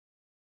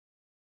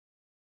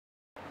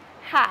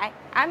Hi,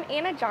 I'm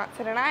Anna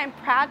Johnson and I am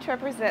proud to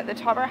represent the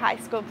Tarboro High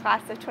School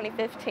class of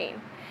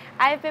 2015.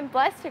 I have been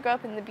blessed to grow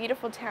up in the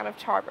beautiful town of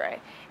Tarboro,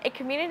 a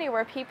community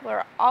where people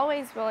are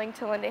always willing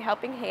to lend a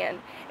helping hand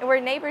and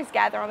where neighbors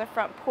gather on the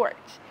front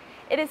porch.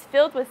 It is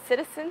filled with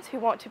citizens who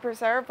want to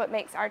preserve what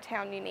makes our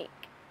town unique.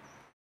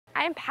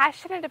 I am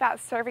passionate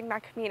about serving my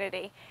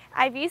community.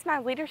 I've used my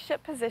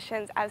leadership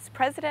positions as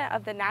president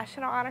of the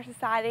National Honor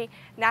Society,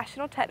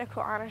 National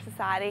Technical Honor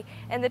Society,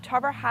 and the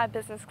Tarboro High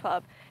Business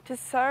Club to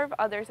serve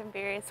others in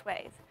various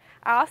ways.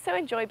 I also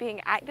enjoy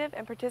being active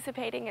and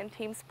participating in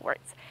team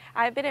sports.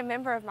 I have been a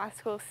member of my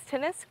school's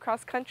tennis,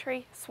 cross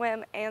country,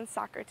 swim, and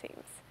soccer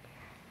teams.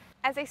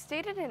 As a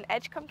student in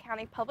Edgecombe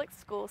County Public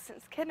Schools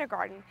since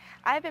kindergarten,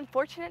 I have been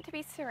fortunate to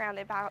be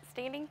surrounded by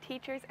outstanding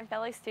teachers and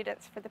fellow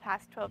students for the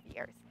past 12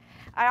 years.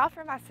 I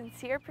offer my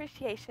sincere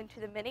appreciation to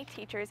the many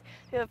teachers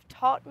who have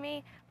taught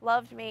me,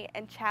 loved me,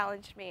 and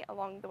challenged me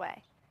along the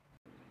way.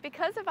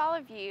 Because of all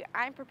of you,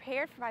 I am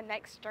prepared for my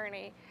next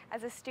journey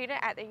as a student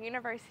at the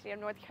University of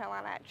North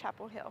Carolina at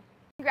Chapel Hill.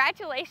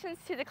 Congratulations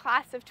to the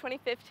class of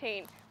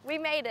 2015. We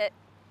made it.